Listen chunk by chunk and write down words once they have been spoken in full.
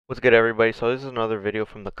What's good, everybody? So this is another video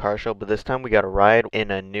from the car show, but this time we got a ride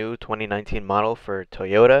in a new 2019 model for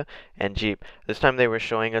Toyota and Jeep. This time they were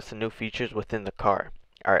showing us the new features within the car.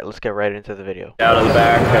 Alright, let's get right into the video. Out of the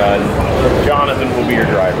back, Jonathan will be your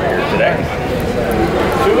driver here today.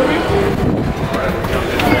 Two of you?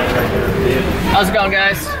 How's it going,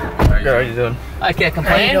 guys? Good, how are you doing? I can't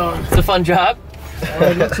complain. It's a fun job.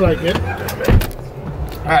 It looks like it.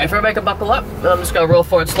 Alright, if everybody can buckle up, I'm just going to roll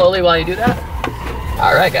forward slowly while you do that.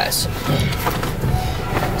 Alright, guys.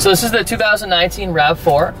 So this is the 2019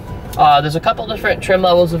 RAV4. There's a couple different trim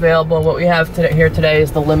levels available. What we have here today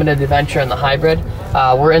is the Limited, the Adventure, and the Hybrid.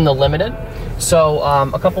 We're in the Limited. So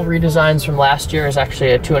a couple redesigns from last year is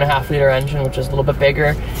actually a 2.5-liter engine, which is a little bit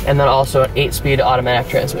bigger, and then also an 8-speed automatic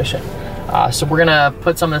transmission. So we're gonna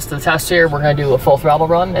put some of this to the test here. We're gonna do a full throttle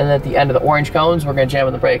run, and then at the end of the orange cones, we're gonna jam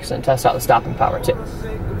on the brakes and test out the stopping power too.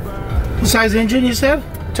 What size engine you said?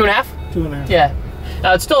 2.5? 2.5. Yeah.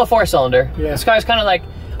 It's still a 4-cylinder. Yeah. This car's kind of like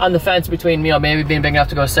on the fence between, maybe being big enough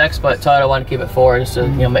to go 6, but Toyota wanted to keep it 4 just to,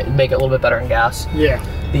 make it a little bit better in gas. Yeah.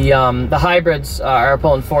 The hybrids are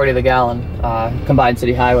pulling 40 the gallon combined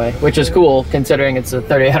city highway, which is cool considering it's a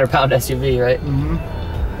 3,800-pound SUV, right?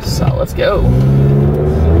 Mm-hmm. So let's go.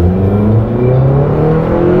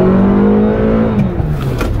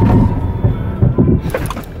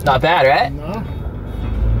 Not bad, right?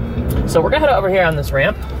 No. So we're gonna head over here on this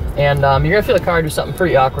ramp, and you're gonna feel the car do something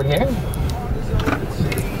pretty awkward here.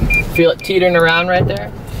 Feel it teetering around right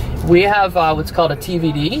there. We have what's called a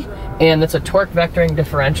TVD, and it's a torque vectoring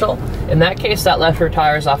differential. In that case, that left rear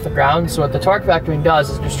tire is off the ground, so what the torque vectoring does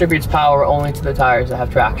is it distributes power only to the tires that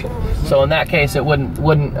have traction. So in that case, it wouldn't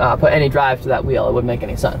put any drive to that wheel. It wouldn't make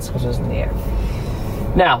any sense because it's in the air.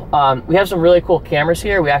 Now, we have some really cool cameras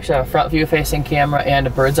here. We actually have a front view facing camera and a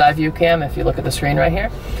bird's eye view cam if you look at the screen right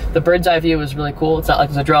here. The bird's eye view is really cool. It's not like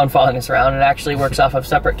there's a drone following us around. It actually works off of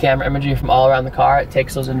separate camera imagery from all around the car. It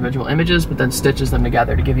takes those individual images but then stitches them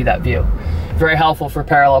together to give you that view. Very helpful for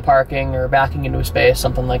parallel parking or backing into a space,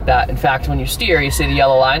 something like that. In fact, when you steer, you see the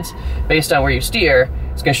yellow lines. Based on where you steer,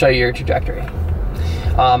 it's going to show you your trajectory.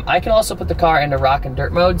 I can also put the car into rock and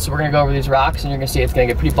dirt mode, so we're going to go over these rocks and you're going to see it's going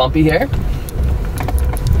to get pretty bumpy here.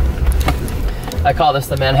 I call this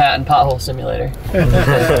the Manhattan pothole simulator.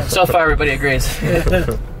 So far, everybody agrees.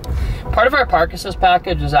 Part of our park assist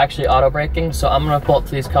package is actually auto braking, so I'm gonna pull up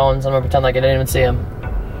to these cones. I'm gonna pretend like I didn't even see them.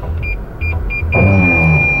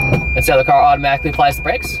 And so the car automatically applies the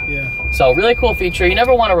brakes. Yeah. So really cool feature. You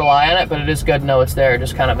never want to rely on it, but it is good to know it's there,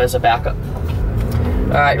 just kind of as a backup.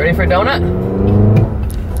 All right, ready for a donut?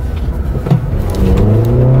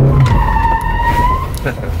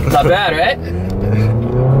 Not bad, right?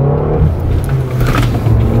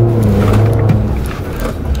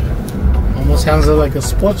 Sounds like a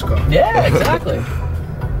sports car. Yeah, exactly.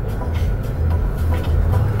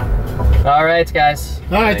 All right, guys.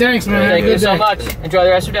 All right, thanks, man. Thank you so much. Enjoy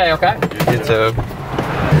the rest of your day, okay? You too.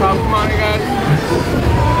 Come on, guys.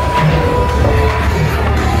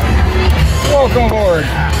 Welcome aboard.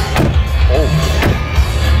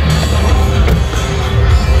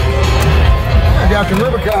 I got the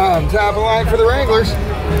Rubicon, top of line for the Wranglers.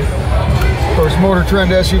 Of course, Motor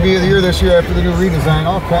Trend SUV of the year this year after the new redesign.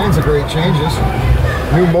 All kinds of great changes.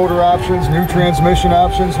 New motor options, new transmission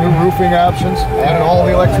options, new roofing options. Added all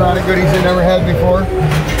the electronic goodies they never had before.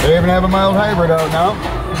 They even have a mild hybrid out now.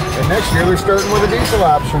 And next year they're starting with a diesel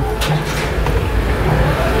option.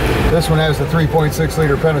 This one has the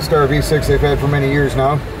 3.6-liter Pentastar V6 they've had for many years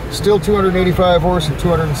now. Still 285 horse and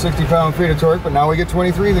 260 pound-feet of torque, but now we get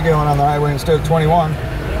 23 the gallon on the highway instead of 21.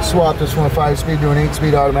 Swapped this from a 5-speed to an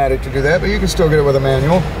 8-speed automatic to do that, but you can still get it with a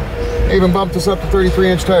manual. They even bumped us up to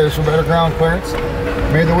 33-inch tires for better ground clearance.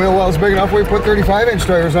 Made the wheel wells big enough we put 35-inch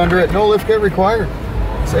tires under it. No lift kit required.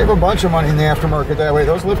 Save a bunch of money in the aftermarket that way.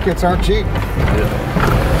 Those lift kits aren't cheap.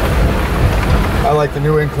 I like the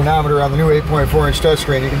new inclinometer on the new 8.4-inch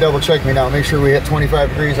touchscreen. You can double check me now. Make sure we hit 25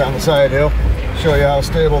 degrees on the side hill. Show you how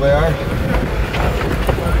stable they are.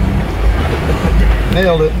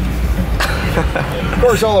 Nailed it. Of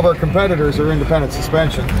course, all of our competitors are independent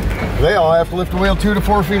suspension. They all have to lift the wheel 2 to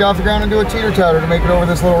 4 feet off the ground and do a teeter-totter to make it over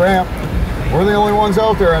this little ramp. We're the only ones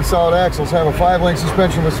out there on solid axles, have a 5-link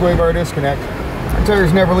suspension with sway bar disconnect. Our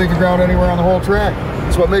tires never leave the ground anywhere on the whole track.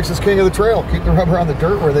 That's what makes us king of the trail. Keep the rubber on the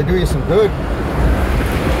dirt where they do you some good.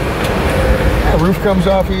 Yeah, roof comes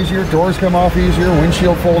off easier, doors come off easier,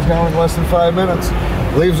 windshield folds down in less than 5 minutes.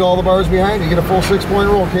 Leaves all the bars behind, you get a full 6-point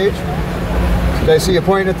roll cage. Did I see you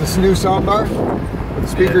pointing at the new sound bar? With the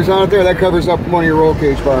speakers on it there, that covers up one of your roll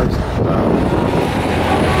cage bars.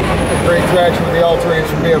 Great traction with the all-terrain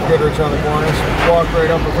from BF Goodrich on the corners. Walk right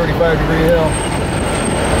up a 35-degree hill.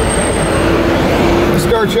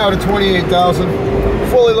 Starts you out at 28,000.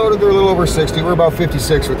 Fully loaded, they're a little over 60. We're about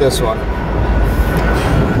 56 with this one.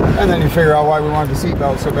 And then you figure out why we wanted the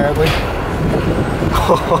seatbelt so badly.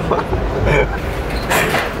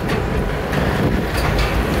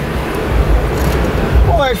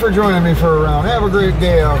 Well, thanks for joining me for a round. Have a great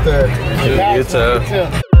day out there. You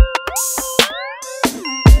too.